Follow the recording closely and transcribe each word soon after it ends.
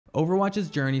Overwatch's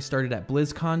journey started at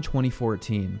BlizzCon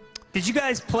 2014. Did you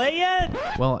guys play yet?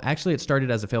 Well, actually it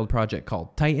started as a failed project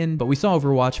called Titan, but we saw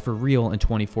Overwatch for real in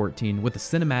 2014 with a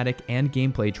cinematic and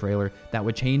gameplay trailer that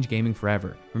would change gaming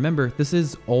forever. Remember, this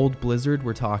is old Blizzard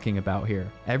we're talking about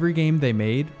here. Every game they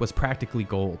made was practically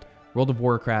gold. World of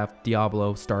Warcraft,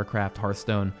 Diablo, StarCraft,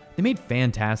 Hearthstone, they made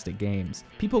fantastic games.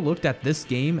 People looked at this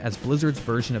game as Blizzard's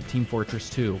version of Team Fortress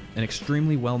 2, an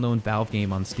extremely well-known Valve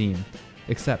game on Steam.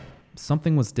 Except,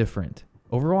 something was different.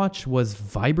 Overwatch was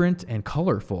vibrant and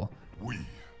colorful. We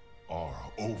are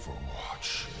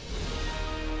Overwatch.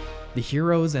 The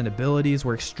heroes and abilities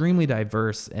were extremely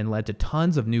diverse and led to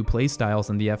tons of new playstyles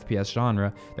in the FPS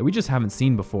genre that we just haven't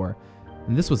seen before,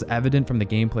 and this was evident from the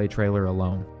gameplay trailer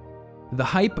alone. The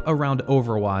hype around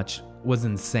Overwatch was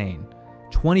insane.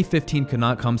 2015 could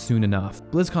not come soon enough.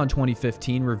 BlizzCon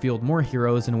 2015 revealed more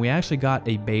heroes and we actually got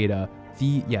a beta.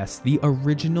 The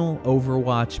original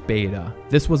Overwatch beta.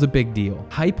 This was a big deal.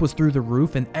 Hype was through the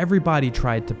roof and everybody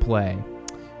tried to play.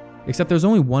 Except there's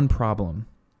only one problem.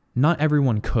 Not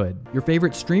everyone could. Your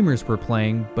favorite streamers were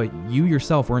playing, but you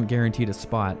yourself weren't guaranteed a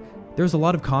spot. There's a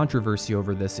lot of controversy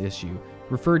over this issue,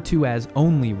 referred to as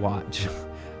only watch.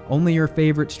 Only your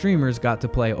favorite streamers got to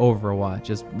play Overwatch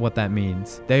is what that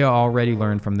means. They already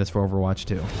learned from this for Overwatch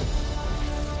 2.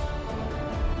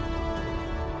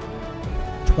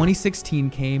 2016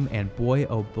 came and boy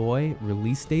oh boy,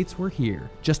 release dates were here.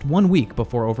 Just 1 week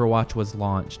before Overwatch was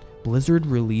launched, Blizzard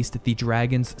released the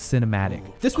Dragon's Cinematic.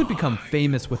 This would become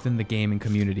famous within the gaming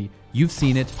community. You've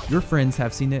seen it, your friends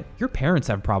have seen it, your parents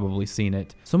have probably seen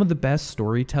it. Some of the best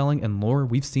storytelling and lore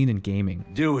we've seen in gaming.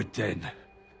 Do it then.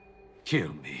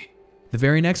 Kill me. The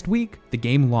very next week, the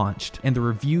game launched, and the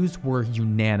reviews were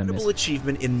unanimous.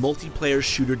 Achievement in multiplayer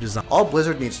shooter design. All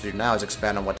Blizzard needs to do now is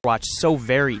expand on what Overwatch so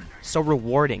varied, so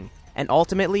rewarding, and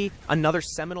ultimately another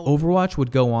seminal. Overwatch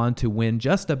would go on to win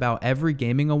just about every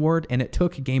gaming award, and it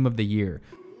took Game of the Year.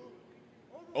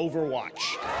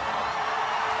 Overwatch.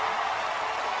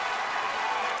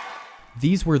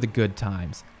 These were the good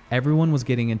times. Everyone was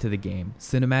getting into the game.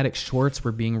 Cinematic shorts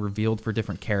were being revealed for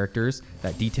different characters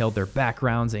that detailed their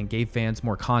backgrounds and gave fans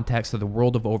more context to the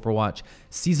world of Overwatch.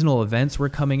 Seasonal events were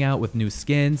coming out with new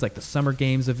skins like the Summer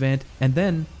Games event, and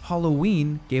then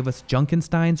Halloween gave us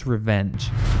Junkenstein's Revenge.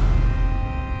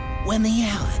 When the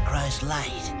hour grows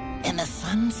late and the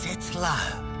sun sets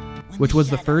low, which was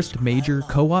the first major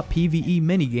co-op PvE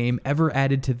minigame ever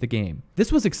added to the game.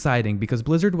 This was exciting because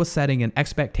Blizzard was setting an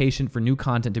expectation for new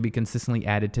content to be consistently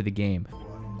added to the game.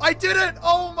 I did it!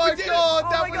 Oh my god,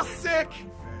 that was sick!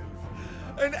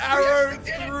 An arrow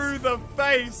through the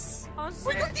face!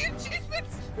 We got the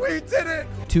achievements! We did it!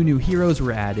 2 new heroes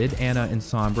were added, Ana and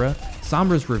Sombra.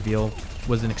 Sombra's reveal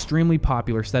was an extremely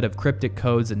popular set of cryptic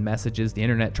codes and messages the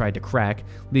internet tried to crack,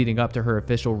 leading up to her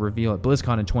official reveal at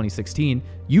BlizzCon in 2016.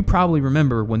 You probably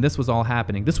remember when this was all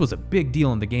happening. This was a big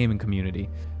deal in the gaming community.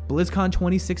 BlizzCon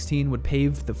 2016 would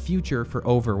pave the future for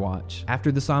Overwatch.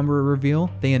 After the Sombra reveal,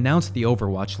 they announced the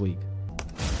Overwatch League.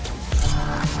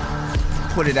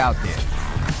 Put it out there.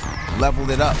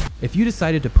 Leveled it up. If you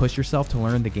decided to push yourself to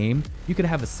learn the game, you could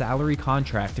have a salary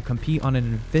contract to compete on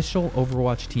an official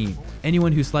Overwatch team.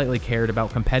 Anyone who slightly cared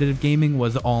about competitive gaming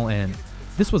was all in.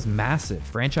 This was massive.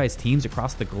 Franchise teams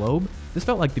across the globe. This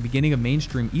felt like the beginning of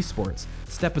mainstream esports.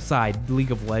 Step aside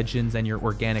League of Legends and your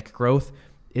organic growth.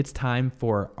 It's time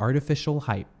for artificial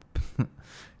hype.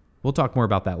 We'll talk more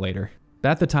about that later.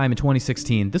 But at the time in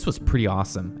 2016, this was pretty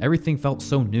awesome. Everything felt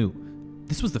so new.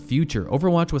 This was the future.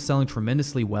 Overwatch was selling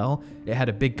tremendously well. It had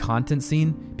a big content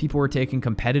scene. People were taking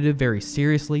competitive very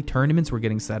seriously. Tournaments were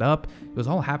getting set up. It was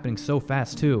all happening so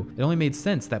fast too. It only made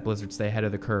sense that Blizzard stay ahead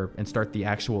of the curve and start the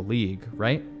actual league,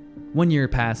 right? 1 year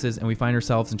passes and we find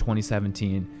ourselves in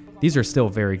 2017. These are still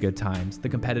very good times. The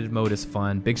competitive mode is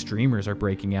fun. Big streamers are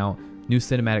breaking out. New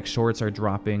cinematic shorts are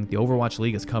dropping. The Overwatch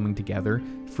League is coming together.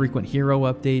 Frequent hero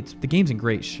updates. The game's in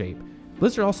great shape.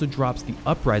 Blizzard also drops the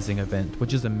Uprising event,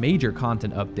 which is a major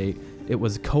content update. It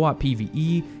was co-op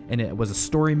PvE, and it was a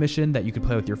story mission that you could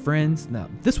play with your friends. Now,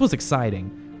 this was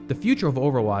exciting. The future of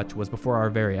Overwatch was before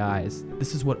our very eyes.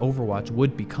 This is what Overwatch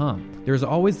would become. There's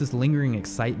always this lingering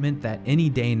excitement that any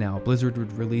day now, Blizzard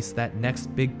would release that next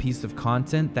big piece of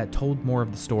content that told more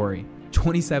of the story.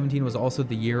 2017 was also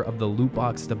the year of the loot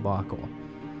box debacle.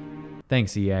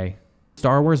 Thanks, EA.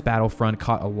 Star Wars Battlefront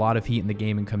caught a lot of heat in the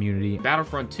gaming community.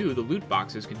 Battlefront 2, the loot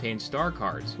boxes contain star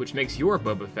cards, which makes your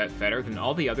Boba Fett better than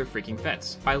all the other freaking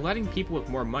Fetts. By letting people with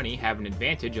more money have an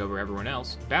advantage over everyone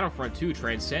else, Battlefront 2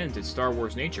 transcends its Star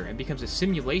Wars nature and becomes a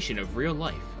simulation of real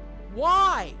life.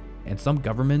 Why? And some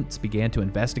governments began to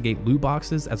investigate loot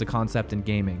boxes as a concept in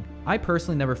gaming. I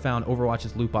personally never found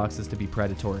Overwatch's loot boxes to be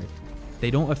predatory.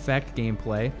 They don't affect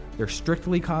gameplay, they're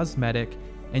strictly cosmetic,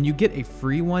 and you get a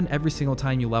free one every single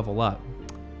time you level up.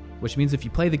 Which means if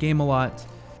you play the game a lot...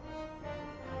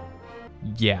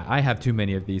 Yeah, I have too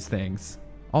many of these things.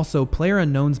 Also,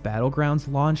 PlayerUnknown's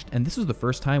Battlegrounds launched, and this was the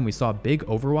first time we saw big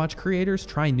Overwatch creators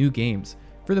try new games.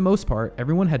 For the most part,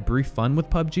 everyone had brief fun with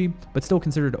PUBG, but still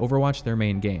considered Overwatch their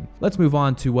main game. Let's move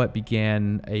on to what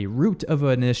began a root of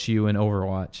an issue in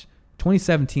Overwatch.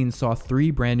 2017 saw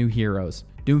 3 brand new heroes,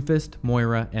 Doomfist,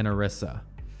 Moira, and Orisa.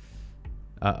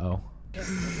 Uh-oh.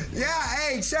 Yeah,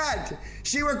 hey, Chad.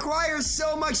 She requires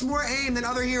so much more aim than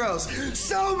other heroes.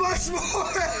 So much more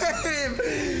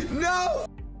aim! No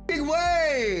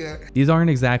way! These aren't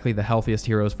exactly the healthiest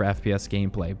heroes for FPS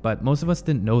gameplay, but most of us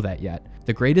didn't know that yet.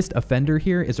 The greatest offender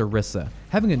here is Orisa.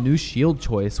 Having a new shield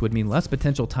choice would mean less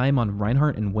potential time on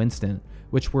Reinhardt and Winston,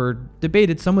 which were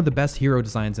debated some of the best hero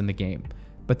designs in the game.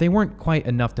 But they weren't quite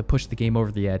enough to push the game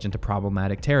over the edge into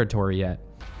problematic territory yet.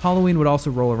 Halloween would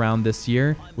also roll around this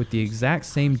year with the exact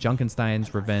same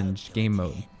Junkenstein's Revenge game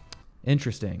mode.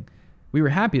 Interesting. We were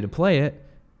happy to play it,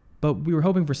 but we were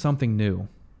hoping for something new.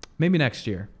 Maybe next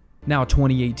year. Now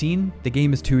 2018, the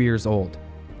game is 2 years old,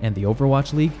 and the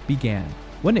Overwatch League began.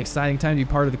 What an exciting time to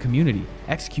be part of the community.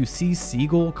 XQC,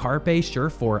 Seagull, Carpe,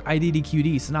 Surefour,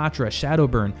 IDDQD, Sinatra,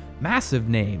 Shadowburn, massive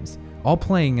names, all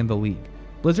playing in the league.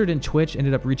 Blizzard and Twitch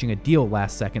ended up reaching a deal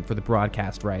last second for the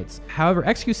broadcast rights. However,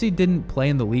 XQC didn't play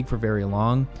in the league for very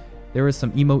long. There was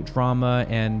some emote drama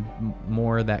and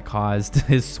more that caused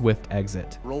his swift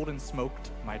exit. Rolled and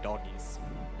smoked my doggies.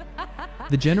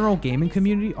 The general gaming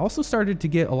community also started to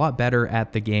get a lot better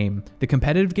at the game. The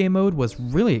competitive game mode was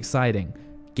really exciting.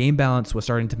 Game balance was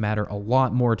starting to matter a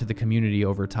lot more to the community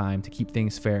over time to keep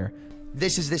things fair.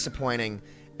 This is disappointing,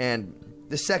 and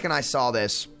the second I saw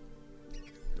this,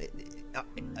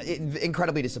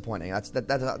 incredibly disappointing. That's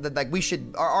like we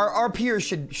should, our peers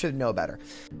should know better.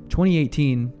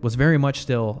 2018 was very much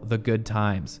still the good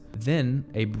times. Then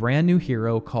a brand new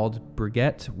hero called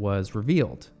Brigitte was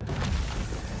revealed.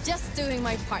 Just doing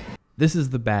my part. This is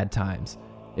the bad times.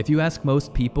 If you ask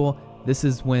most people, this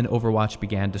is when Overwatch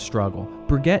began to struggle.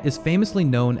 Brigitte is famously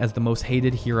known as the most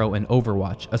hated hero in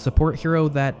Overwatch, a support hero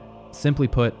that, simply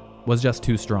put, was just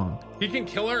too strong. He can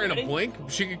kill her in a blink.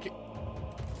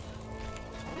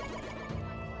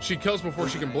 She kills before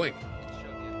she can blink.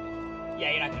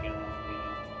 Yeah, you're not gonna get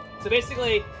it. So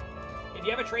basically, if you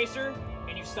have a tracer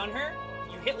and you stun her,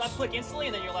 you hit left click instantly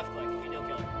and then you're left click and you'll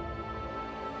kill her.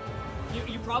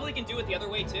 You probably can do it the other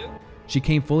way too. She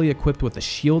came fully equipped with a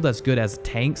shield as good as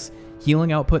tanks,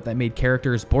 healing output that made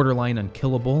characters borderline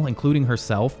unkillable, including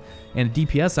herself, and a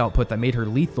DPS output that made her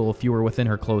lethal if you were within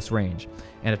her close range.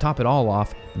 And to top it all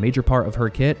off, a major part of her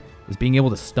kit is being able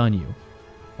to stun you.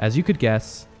 As you could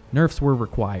guess, nerfs were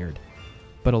required,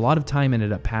 but a lot of time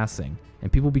ended up passing,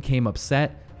 and people became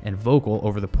upset and vocal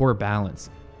over the poor balance.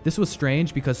 This was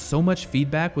strange because so much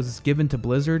feedback was given to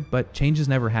Blizzard, but changes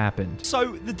never happened.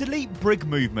 So, the delete Brig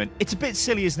movement, it's a bit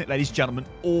silly, isn't it, ladies and gentlemen?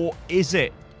 Or is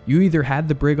it? You either had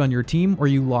the Brig on your team, or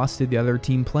you lost to the other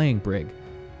team playing Brig.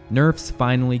 Nerfs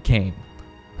finally came.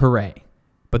 Hooray.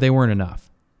 But they weren't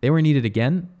enough. They were needed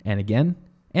again, and again,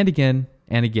 and again,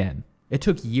 and again. It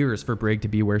took years for Brig to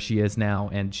be where she is now,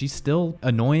 and she's still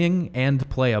annoying and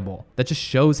playable. That just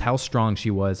shows how strong she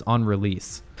was on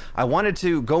release. I wanted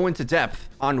to go into depth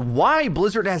on why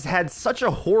Blizzard has had such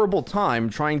a horrible time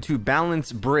trying to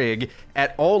balance Brig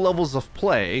at all levels of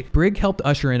play. Brig helped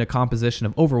usher in a composition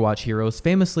of Overwatch heroes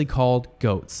famously called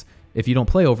GOATs. If you don't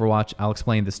play Overwatch, I'll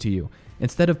explain this to you.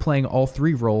 Instead of playing all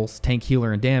 3 roles, tank,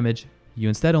 healer, and damage, you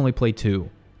instead only play 2,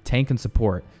 tank and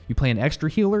support. You play an extra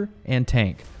healer and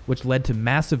tank, which led to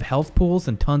massive health pools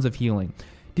and tons of healing.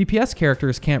 DPS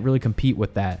characters can't really compete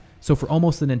with that, so for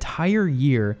almost an entire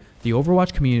year, the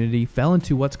Overwatch community fell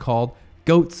into what's called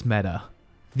GOATs meta.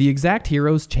 The exact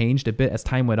heroes changed a bit as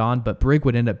time went on, but Brig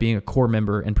would end up being a core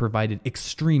member and provided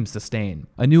extreme sustain.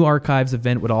 A new Archives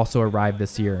event would also arrive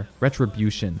this year,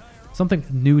 Retribution. Something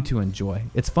new to enjoy.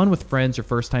 It's fun with friends your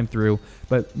first time through,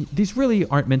 but these really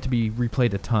aren't meant to be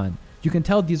replayed a ton. You can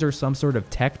tell these are some sort of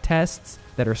tech tests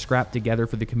that are scrapped together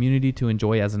for the community to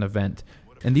enjoy as an event.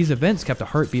 And these events kept a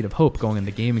heartbeat of hope going in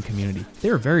the gaming community.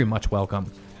 They were very much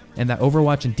welcome. And that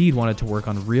Overwatch indeed wanted to work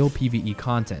on real PvE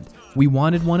content. We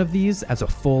wanted one of these as a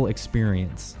full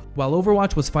experience. While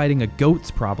Overwatch was fighting a GOATs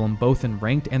problem both in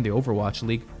Ranked and the Overwatch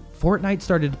League, Fortnite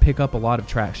started to pick up a lot of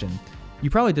traction. You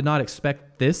probably did not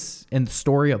expect this in the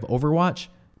story of Overwatch,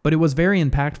 but it was very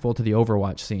impactful to the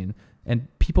Overwatch scene, and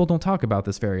people don't talk about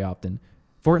this very often.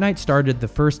 Fortnite started the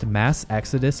first mass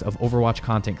exodus of Overwatch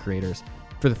content creators.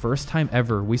 For the first time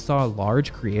ever, we saw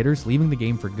large creators leaving the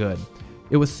game for good.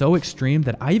 It was so extreme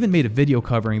that I even made a video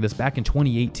covering this back in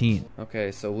 2018.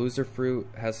 Okay, so Loser Fruit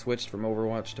has switched from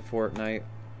Overwatch to Fortnite.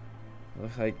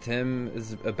 Looks like Tim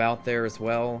is about there as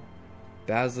well.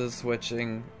 Bazza's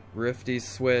switching. Rifty's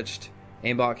switched.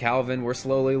 Aimbot Calvin, we're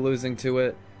slowly losing to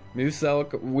it.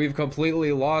 Musel, we've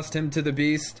completely lost him to the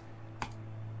beast.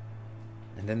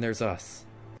 And then there's us.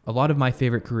 A lot of my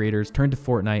favorite creators turned to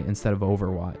Fortnite instead of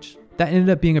Overwatch. That ended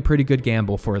up being a pretty good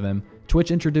gamble for them.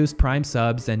 Twitch introduced Prime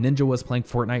subs and Ninja was playing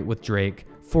Fortnite with Drake.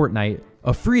 Fortnite,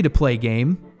 a free-to-play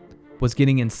game, was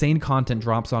getting insane content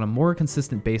drops on a more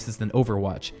consistent basis than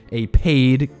Overwatch, a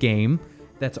paid game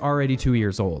that's already 2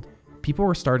 years old. People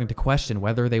were starting to question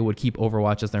whether they would keep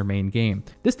Overwatch as their main game.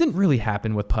 This didn't really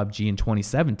happen with PUBG in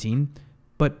 2017,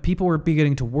 but people were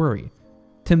beginning to worry.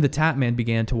 Tim the Tatman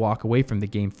began to walk away from the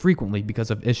game frequently because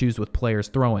of issues with players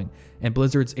throwing, and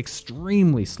Blizzard's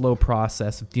extremely slow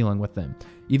process of dealing with them,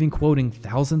 even quoting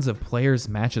thousands of players'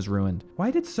 matches ruined. Why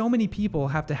did so many people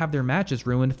have to have their matches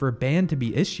ruined for a ban to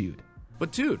be issued?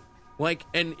 But dude, like,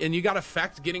 and you got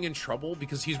Effect getting in trouble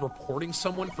because he's reporting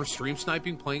someone for stream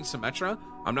sniping playing Symmetra?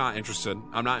 I'm not interested.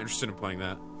 I'm not interested in playing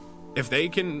that. If they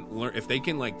can learn, if they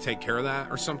can like take care of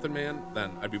that or something, man,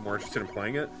 then I'd be more interested in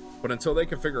playing it. But until they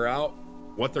can figure out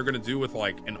what they're gonna do with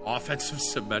like an offensive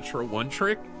Symmetra one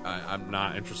trick, I'm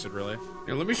not interested really.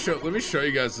 Yeah, let me show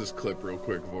you guys this clip real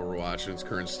quick of Overwatch in its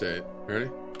current state. Ready?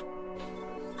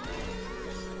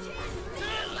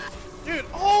 Dude,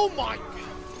 oh my god.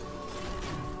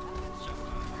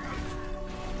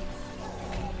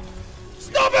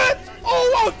 Stop it!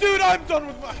 Oh, dude, I'm done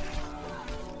with my...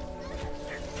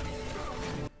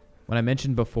 When I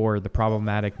mentioned before the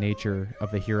problematic nature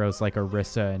of the heroes like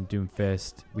Orisa and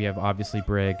Doomfist, we have obviously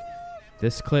Brig.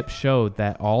 This clip showed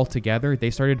that all together, they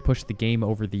started to push the game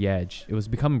over the edge. It was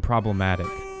becoming problematic.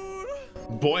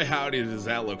 Boy, howdy, does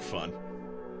that look fun.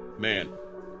 Man,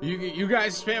 you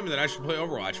guys spamming that I should play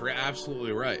Overwatch. You're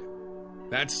absolutely right.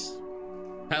 That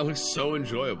looks so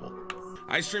enjoyable.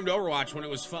 I streamed Overwatch when it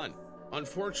was fun.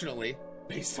 Unfortunately,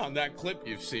 based on that clip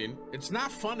you've seen, it's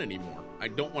not fun anymore. I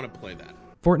don't want to play that.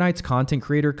 Fortnite's content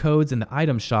creator codes in the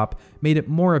item shop made it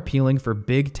more appealing for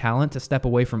big talent to step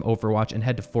away from Overwatch and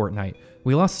head to Fortnite.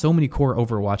 We lost so many core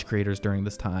Overwatch creators during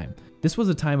this time. This was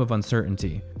a time of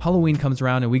uncertainty. Halloween comes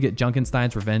around and we get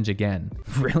Junkenstein's revenge again.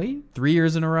 Really? 3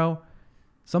 years in a row?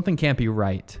 Something can't be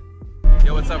right.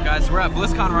 Yo, what's up guys? We're at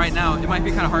BlizzCon right now. It might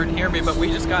be kind of hard to hear me, but we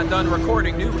just got done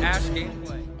recording new Ashe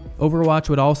gameplay. Overwatch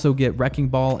would also get Wrecking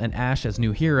Ball and Ashe as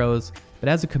new heroes, but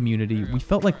as a community, we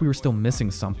felt like we were still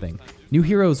missing something. New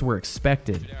heroes were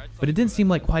expected, but it didn't seem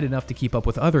like quite enough to keep up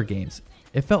with other games.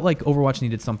 It felt like Overwatch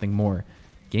needed something more.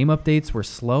 Game updates were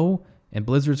slow, and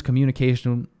Blizzard's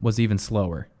communication was even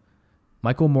slower.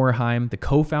 Michael Morhaime, the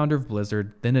co-founder of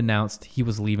Blizzard, then announced he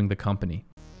was leaving the company.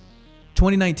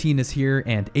 2019 is here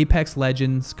and Apex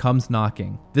Legends comes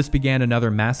knocking. This began another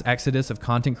mass exodus of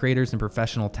content creators and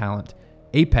professional talent.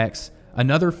 Apex,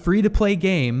 another free-to-play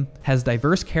game, has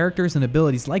diverse characters and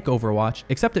abilities like Overwatch,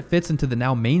 except it fits into the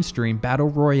now mainstream Battle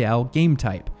Royale game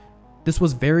type. This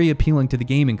was very appealing to the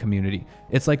gaming community.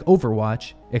 It's like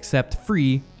Overwatch, except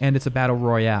free, and it's a Battle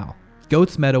Royale.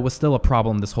 Goat's meta was still a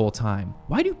problem this whole time.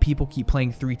 Why do people keep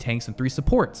playing 3 tanks and 3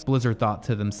 supports? Blizzard thought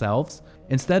to themselves.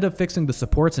 Instead of fixing the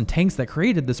supports and tanks that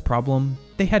created this problem,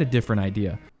 they had a different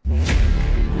idea.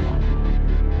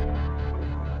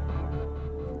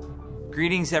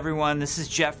 Greetings everyone, this is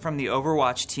Jeff from the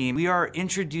Overwatch team. We are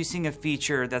introducing a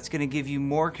feature that's going to give you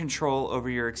more control over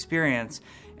your experience,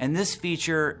 and this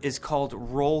feature is called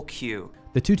Role Queue.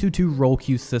 The 222 Role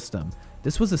Queue system.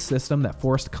 This was a system that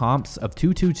forced comps of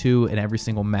 222 in every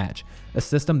single match, a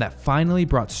system that finally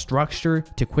brought structure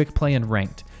to quick play and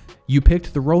ranked. You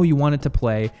picked the role you wanted to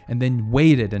play and then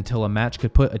waited until a match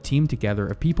could put a team together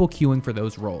of people queuing for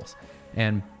those roles.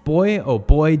 And boy, oh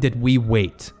boy, did we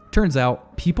wait. Turns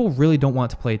out, people really don't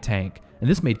want to play tank, and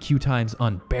this made queue times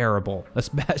unbearable,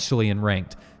 especially in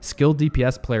ranked. Skilled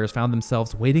DPS players found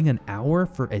themselves waiting an hour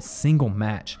for a single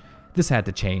match. This had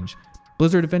to change.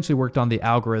 Blizzard eventually worked on the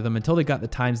algorithm until they got the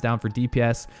times down for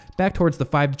DPS back towards the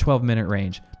 5 to 12 minute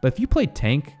range. But if you played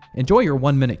tank, enjoy your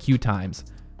 1 minute queue times.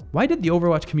 Why did the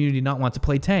Overwatch community not want to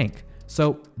play tank?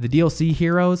 So, the DLC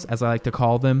heroes, as I like to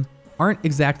call them, aren't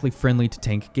exactly friendly to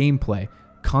tank gameplay.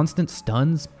 Constant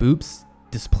stuns, boops,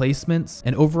 displacements,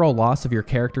 and overall loss of your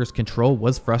character's control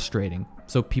was frustrating,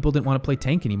 so people didn't want to play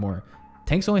tank anymore.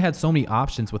 Tanks only had so many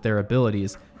options with their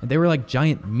abilities, and they were like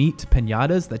giant meat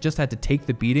piñatas that just had to take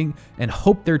the beating and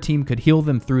hope their team could heal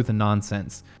them through the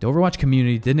nonsense. The Overwatch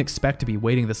community didn't expect to be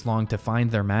waiting this long to find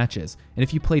their matches, and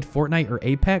if you played Fortnite or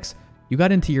Apex, you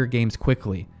got into your games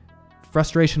quickly.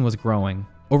 Frustration was growing.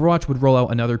 Overwatch would roll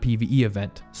out another PvE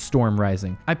event, Storm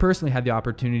Rising. I personally had the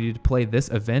opportunity to play this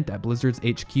event at Blizzard's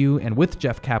HQ and with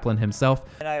Jeff Kaplan himself.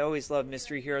 And I always love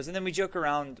mystery heroes. And then we joke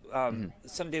around,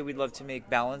 someday we'd love to make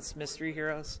balanced mystery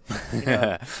heroes. You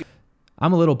know,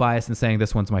 I'm a little biased in saying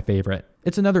this one's my favorite.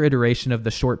 It's another iteration of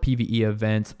the short PvE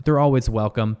events. They're always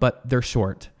welcome, but they're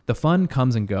short. The fun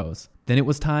comes and goes. Then it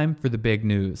was time for the big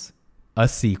news. A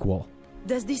sequel.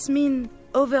 Does this mean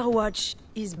Overwatch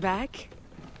is back?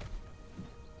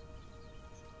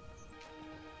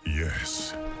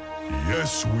 Yes.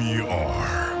 Yes, we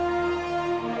are.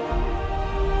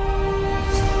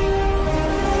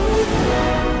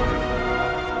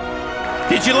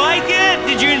 Did you like it?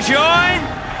 Did you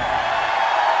enjoy?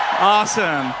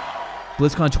 Awesome.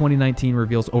 BlizzCon 2019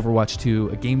 reveals Overwatch 2,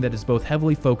 a game that is both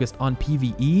heavily focused on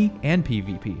PvE and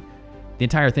PvP. The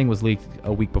entire thing was leaked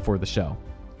a week before the show.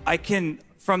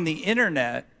 From the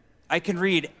internet, I can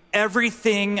read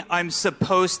everything I'm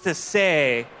supposed to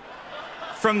say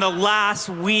from the last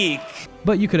week.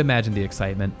 But you could imagine the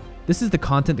excitement. This is the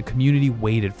content the community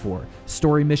waited for.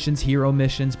 Story missions, hero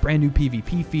missions, brand new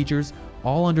PvP features,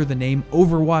 all under the name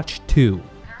Overwatch 2.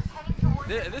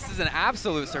 This is an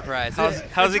absolute surprise. How's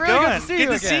it really going? Good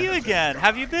to see you again. How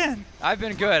have you been? I've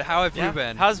been good. How have you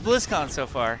been? How's BlizzCon so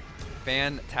far?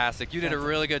 Fantastic. You did a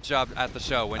really good job at the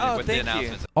show with the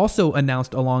announcements. Also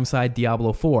announced alongside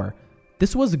Diablo 4.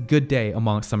 This was a good day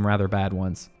amongst some rather bad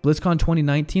ones. BlizzCon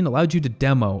 2019 allowed you to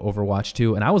demo Overwatch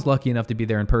 2, and I was lucky enough to be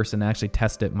there in person and actually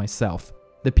test it myself.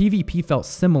 The PvP felt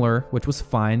similar, which was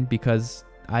fine because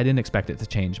I didn't expect it to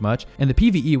change much, and the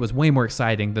PvE was way more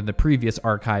exciting than the previous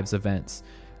Archives events.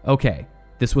 Okay,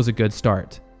 this was a good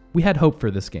start. We had hope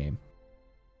for this game.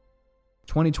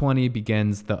 2020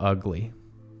 begins the ugly.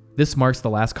 This marks the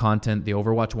last content the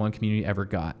Overwatch 1 community ever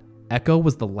got. Echo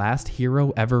was the last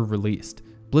hero ever released.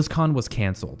 BlizzCon was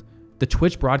canceled. The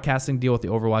Twitch broadcasting deal with the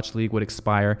Overwatch League would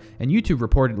expire, and YouTube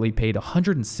reportedly paid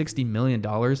 $160 million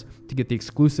to get the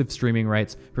exclusive streaming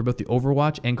rights for both the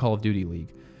Overwatch and Call of Duty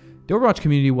League. The Overwatch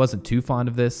community wasn't too fond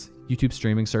of this. YouTube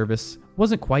streaming service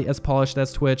wasn't quite as polished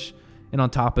as Twitch, and on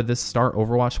top of this, star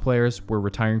Overwatch players were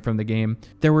retiring from the game.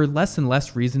 There were less and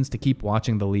less reasons to keep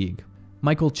watching the league.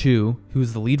 Michael Chu,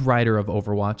 who's the lead writer of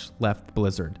Overwatch, left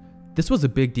Blizzard. This was a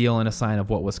big deal and a sign of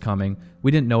what was coming.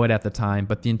 We didn't know it at the time,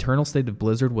 but the internal state of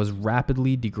Blizzard was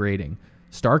rapidly degrading.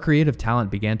 Star creative talent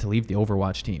began to leave the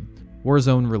Overwatch team.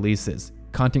 Warzone releases,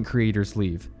 content creators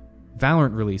leave.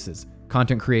 Valorant releases,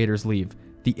 content creators leave.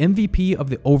 The MVP of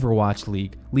the Overwatch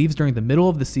League leaves during the middle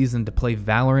of the season to play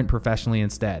Valorant professionally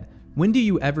instead. When do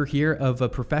you ever hear of a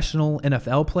professional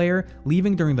NFL player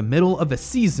leaving during the middle of a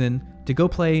season to go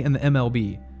play in the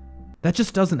MLB? That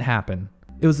just doesn't happen.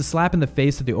 It was a slap in the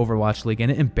face of the Overwatch League,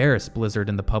 and it embarrassed Blizzard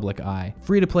in the public eye.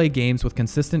 Free-to-play games with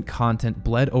consistent content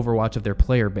bled Overwatch of their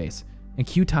player base, and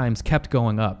queue times kept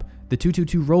going up. The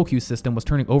 222 roll queue system was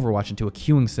turning Overwatch into a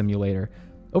queuing simulator.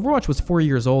 Overwatch was 4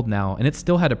 years old now, and it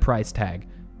still had a price tag.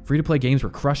 Free-to-play games were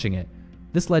crushing it.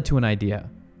 This led to an idea: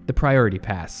 the Priority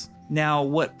Pass. Now,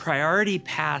 what Priority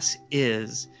Pass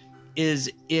is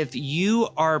if you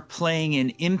are playing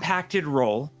an impacted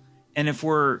role, and if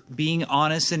we're being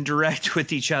honest and direct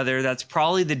with each other, that's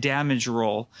probably the damage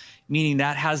role, meaning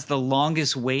that has the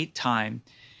longest wait time.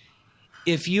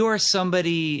 If you are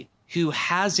somebody who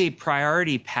has a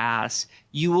Priority Pass,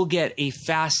 you will get a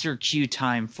faster queue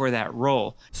time for that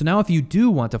role. So now if you do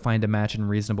want to find a match in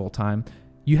reasonable time,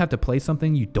 you have to play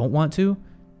something you don't want to?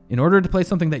 In order to play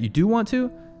something that you do want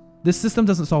to? This system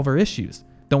doesn't solve our issues.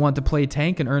 Don't want to play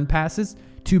tank and earn passes?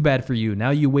 Too bad for you. Now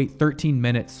you wait 13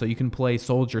 minutes so you can play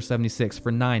Soldier 76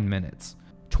 for 9 minutes.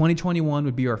 2021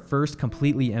 would be our first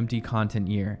completely empty content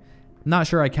year. Not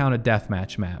sure I count a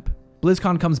deathmatch map.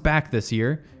 BlizzCon comes back this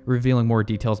year, revealing more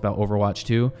details about Overwatch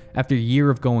 2 after a year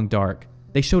of going dark.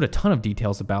 They showed a ton of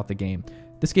details about the game.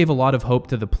 This gave a lot of hope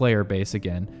to the player base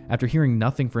again. After hearing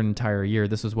nothing for an entire year,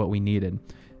 this is what we needed.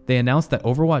 They announced that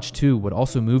Overwatch 2 would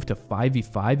also move to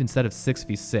 5v5 instead of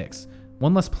 6v6,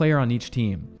 one less player on each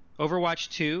team. Overwatch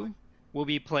 2 will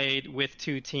be played with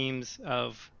 2 teams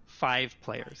of 5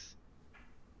 players,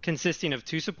 consisting of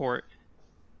 2 support,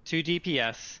 2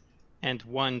 DPS, and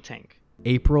 1 tank.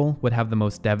 April would have the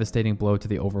most devastating blow to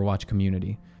the Overwatch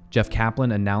community. Jeff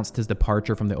Kaplan announced his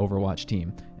departure from the Overwatch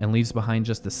team and leaves behind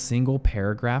just a single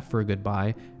paragraph for a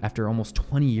goodbye after almost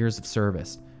 20 years of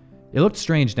service. It looked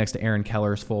strange next to Aaron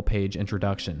Keller's full-page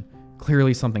introduction.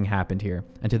 Clearly something happened here,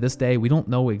 and to this day we don't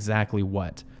know exactly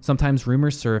what. Sometimes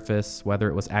rumors surface, whether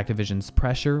it was Activision's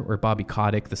pressure or Bobby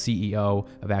Kotick, the CEO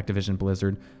of Activision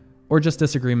Blizzard, or just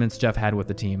disagreements Jeff had with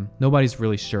the team. Nobody's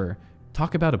really sure.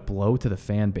 Talk about a blow to the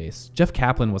fan base. Jeff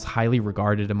Kaplan was highly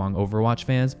regarded among Overwatch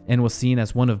fans and was seen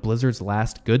as one of Blizzard's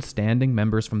last good standing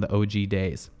members from the OG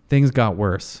days. Things got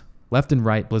worse. Left and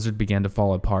right, Blizzard began to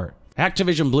fall apart.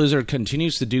 Activision Blizzard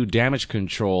continues to do damage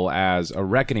control as a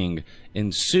reckoning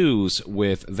ensues,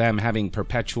 with them having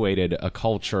perpetuated a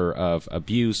culture of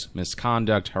abuse,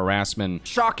 misconduct, harassment.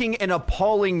 Shocking and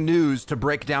appalling news to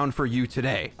break down for you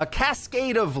today. A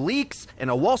cascade of leaks and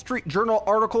a Wall Street Journal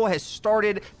article has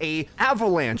started an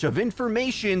avalanche of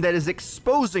information that is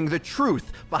exposing the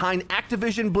truth behind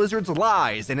Activision Blizzard's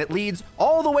lies, and it leads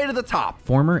all the way to the top.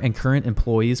 Former and current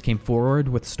employees came forward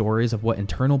with stories of what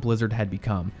internal Blizzard had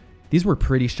become. These were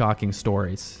pretty shocking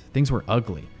stories. Things were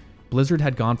ugly. Blizzard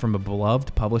had gone from a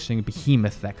beloved publishing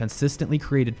behemoth that consistently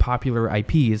created popular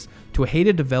IPs to a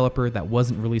hated developer that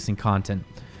wasn't releasing content.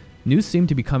 News seemed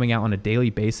to be coming out on a daily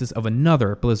basis of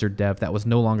another Blizzard dev that was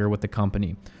no longer with the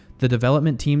company. The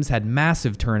development teams had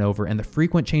massive turnover, and the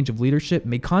frequent change of leadership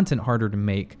made content harder to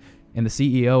make, and the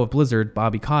CEO of Blizzard,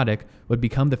 Bobby Kotick, would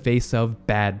become the face of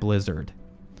Bad Blizzard.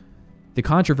 The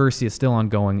controversy is still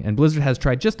ongoing, and Blizzard has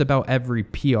tried just about every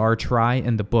PR try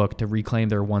in the book to reclaim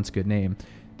their once good name.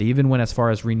 They even went as far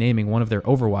as renaming one of their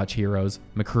Overwatch heroes,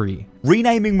 McCree.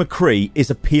 Renaming McCree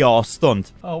is a PR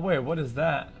stunt. Oh wait, what is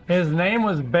that? His name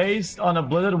was based on a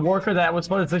Blizzard worker that was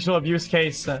for a sexual abuse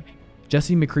case.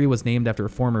 Jesse McCree was named after a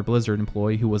former Blizzard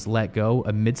employee who was let go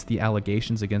amidst the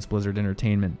allegations against Blizzard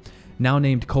Entertainment. Now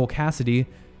named Cole Cassidy,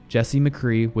 Jesse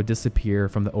McCree would disappear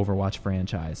from the Overwatch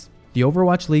franchise. The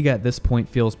Overwatch League at this point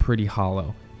feels pretty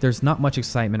hollow. There's not much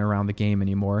excitement around the game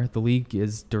anymore. The league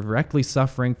is directly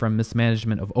suffering from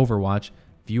mismanagement of Overwatch.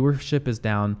 Viewership is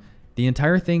down. The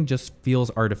entire thing just feels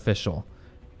artificial.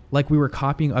 Like we were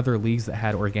copying other leagues that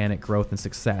had organic growth and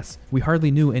success. We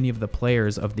hardly knew any of the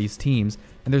players of these teams,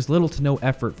 and there's little to no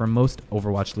effort from most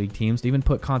Overwatch League teams to even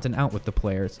put content out with the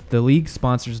players. The league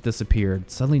sponsors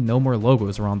disappeared. Suddenly no more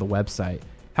logos were on the website.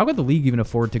 How could the league even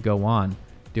afford to go on?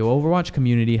 The Overwatch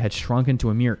community had shrunk into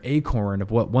a mere acorn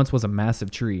of what once was a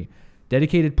massive tree.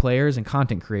 Dedicated players and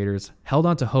content creators held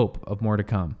on to hope of more to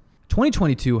come.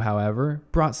 2022, however,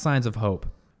 brought signs of hope.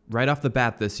 Right off the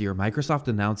bat this year, Microsoft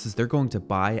announces they're going to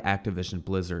buy Activision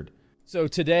Blizzard. So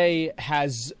today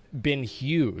has been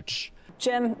huge.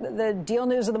 Jim, the deal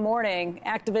news of the morning,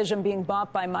 Activision being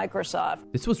bought by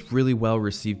Microsoft. This was really well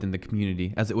received in the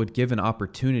community, as it would give an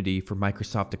opportunity for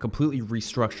Microsoft to completely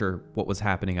restructure what was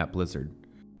happening at Blizzard.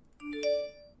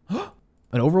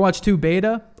 An Overwatch 2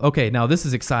 beta? Okay, now this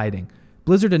is exciting.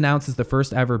 Blizzard announces the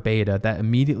first ever beta that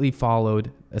immediately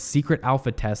followed a secret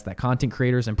alpha test that content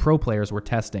creators and pro players were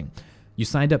testing. You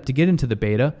signed up to get into the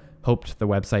beta, hoped the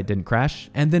website didn't crash,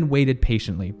 and then waited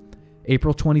patiently.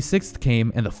 April 26th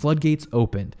came and the floodgates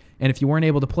opened, and if you weren't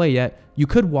able to play yet, you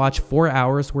could watch 4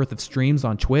 hours worth of streams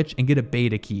on Twitch and get a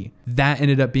beta key. That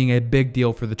ended up being a big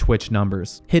deal for the Twitch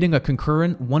numbers, hitting a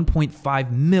concurrent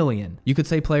 1.5 million. You could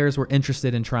say players were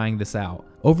interested in trying this out.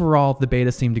 Overall, the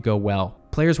beta seemed to go well.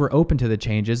 Players were open to the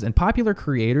changes, and popular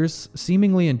creators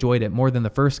seemingly enjoyed it more than the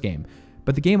first game.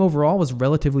 But the game overall was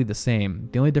relatively the same.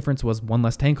 The only difference was one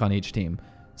less tank on each team.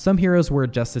 Some heroes were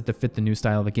adjusted to fit the new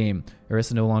style of the game.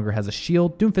 Orisa no longer has a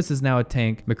shield, Doomfist is now a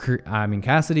tank,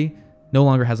 Cassidy no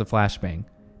longer has a flashbang.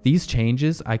 These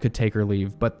changes I could take or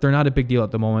leave, but they're not a big deal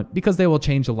at the moment because they will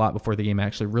change a lot before the game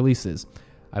actually releases.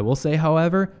 I will say,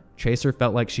 however, Tracer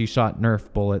felt like she shot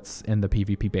Nerf bullets in the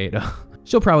PvP beta.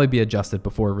 She'll probably be adjusted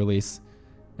before release.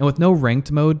 And with no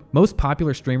ranked mode, most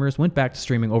popular streamers went back to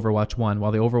streaming Overwatch 1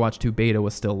 while the Overwatch 2 beta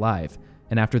was still live.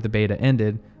 And after the beta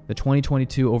ended, the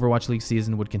 2022 Overwatch League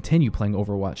season would continue playing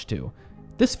Overwatch 2.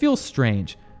 This feels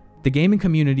strange. The gaming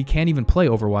community can't even play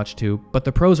Overwatch 2, but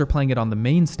the pros are playing it on the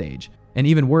main stage. And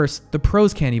even worse, the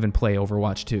pros can't even play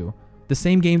Overwatch 2. The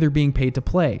same game they're being paid to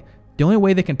play. The only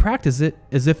way they can practice it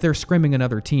is if they're scrimming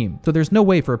another team, so there's no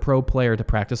way for a pro player to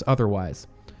practice otherwise.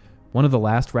 One of the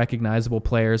last recognizable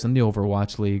players in the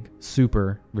Overwatch League,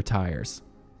 Super, retires.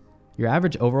 Your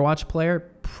average Overwatch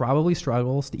player probably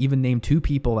struggles to even name 2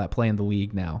 people that play in the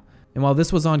league now. And while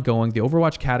this was ongoing, the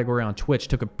Overwatch category on Twitch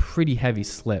took a pretty heavy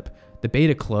slip. The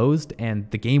beta closed and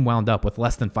the game wound up with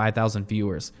less than 5,000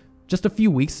 viewers. Just a few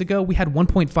weeks ago, we had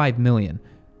 1.5 million.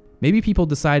 Maybe people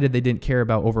decided they didn't care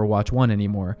about Overwatch 1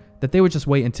 anymore, that they would just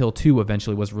wait until 2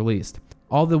 eventually was released.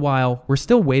 All the while, we're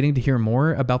still waiting to hear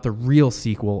more about the real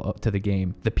sequel to the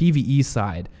game, the PvE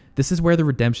side. This is where the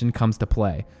redemption comes to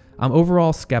play. I'm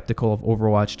overall skeptical of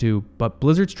Overwatch 2, but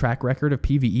Blizzard's track record of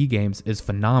PvE games is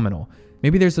phenomenal.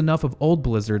 Maybe there's enough of old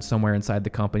Blizzard somewhere inside the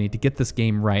company to get this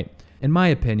game right. In my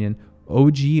opinion,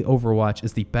 OG Overwatch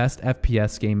is the best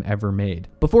FPS game ever made,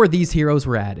 before these heroes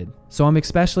were added. So I'm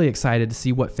especially excited to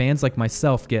see what fans like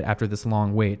myself get after this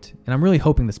long wait, and I'm really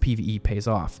hoping this PvE pays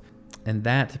off. And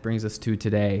that brings us to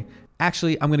today.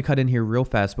 Actually, I'm going to cut in here real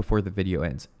fast before the video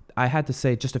ends. I had to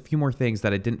say just a few more things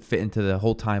that I didn't fit into the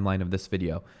whole timeline of this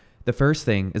video. The first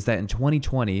thing is that in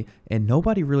 2020, and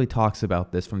nobody really talks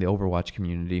about this from the Overwatch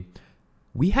community,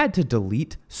 we had to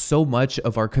delete so much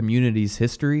of our community's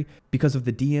history because of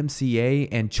the DMCA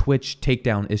and Twitch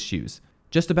takedown issues.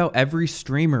 Just about every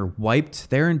streamer wiped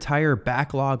their entire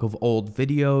backlog of old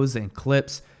videos and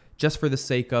clips just for the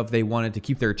sake of they wanted to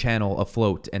keep their channel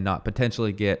afloat and not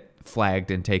potentially get flagged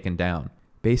and taken down.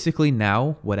 Basically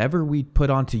now, whatever we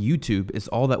put onto YouTube is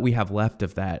all that we have left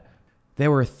of that. There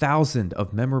were 1,000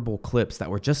 of memorable clips that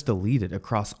were just deleted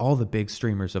across all the big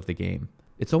streamers of the game.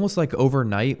 It's almost like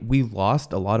overnight, we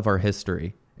lost a lot of our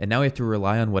history, and now we have to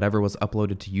rely on whatever was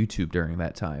uploaded to YouTube during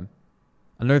that time.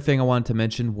 Another thing I wanted to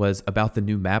mention was about the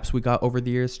new maps we got over the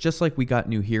years. Just like we got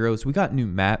new heroes, we got new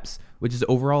maps, which is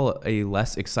overall a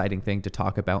less exciting thing to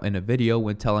talk about in a video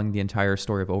when telling the entire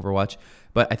story of Overwatch.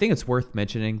 But I think it's worth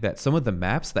mentioning that some of the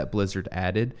maps that Blizzard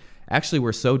added actually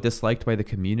were so disliked by the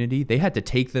community, they had to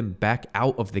take them back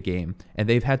out of the game, and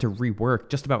they've had to rework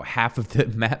just about half of the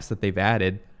maps that they've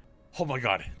added. Oh my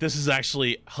god, this is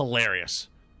actually hilarious.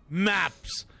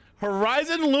 Maps.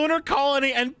 Horizon, Lunar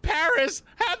Colony, and Paris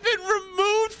have been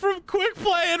removed from Quick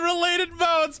Play and related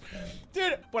modes.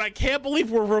 Dude, but I can't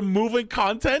believe we're removing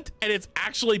content and it's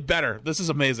actually better. This is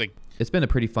amazing. It's been a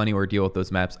pretty funny ordeal with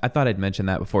those maps. I thought I'd mention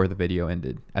that before the video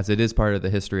ended, as it is part of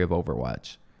the history of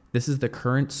Overwatch. This is the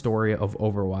current story of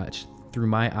Overwatch through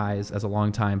my eyes as a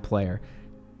longtime player.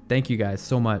 Thank you guys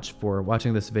so much for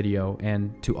watching this video,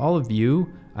 and to all of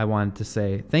you, I wanted to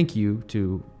say thank you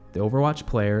to the Overwatch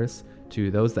players, to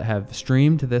those that have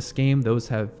streamed this game, those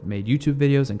have made YouTube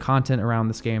videos and content around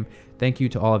this game. Thank you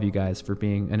to all of you guys for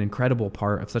being an incredible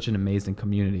part of such an amazing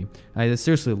community. I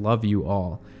seriously love you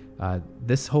all.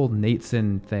 This whole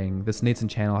Nateson thing, this Nateson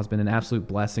channel has been an absolute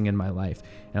blessing in my life.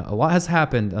 And a lot has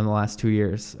happened in the last 2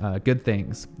 years, good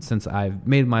things, since I've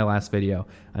made my last video.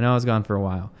 I know I was gone for a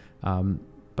while,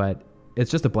 but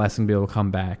it's just a blessing to be able to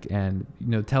come back and, you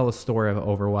know, tell a story of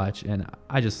Overwatch, and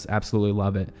I just absolutely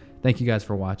love it. Thank you guys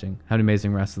for watching. Have an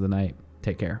amazing rest of the night.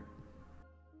 Take care.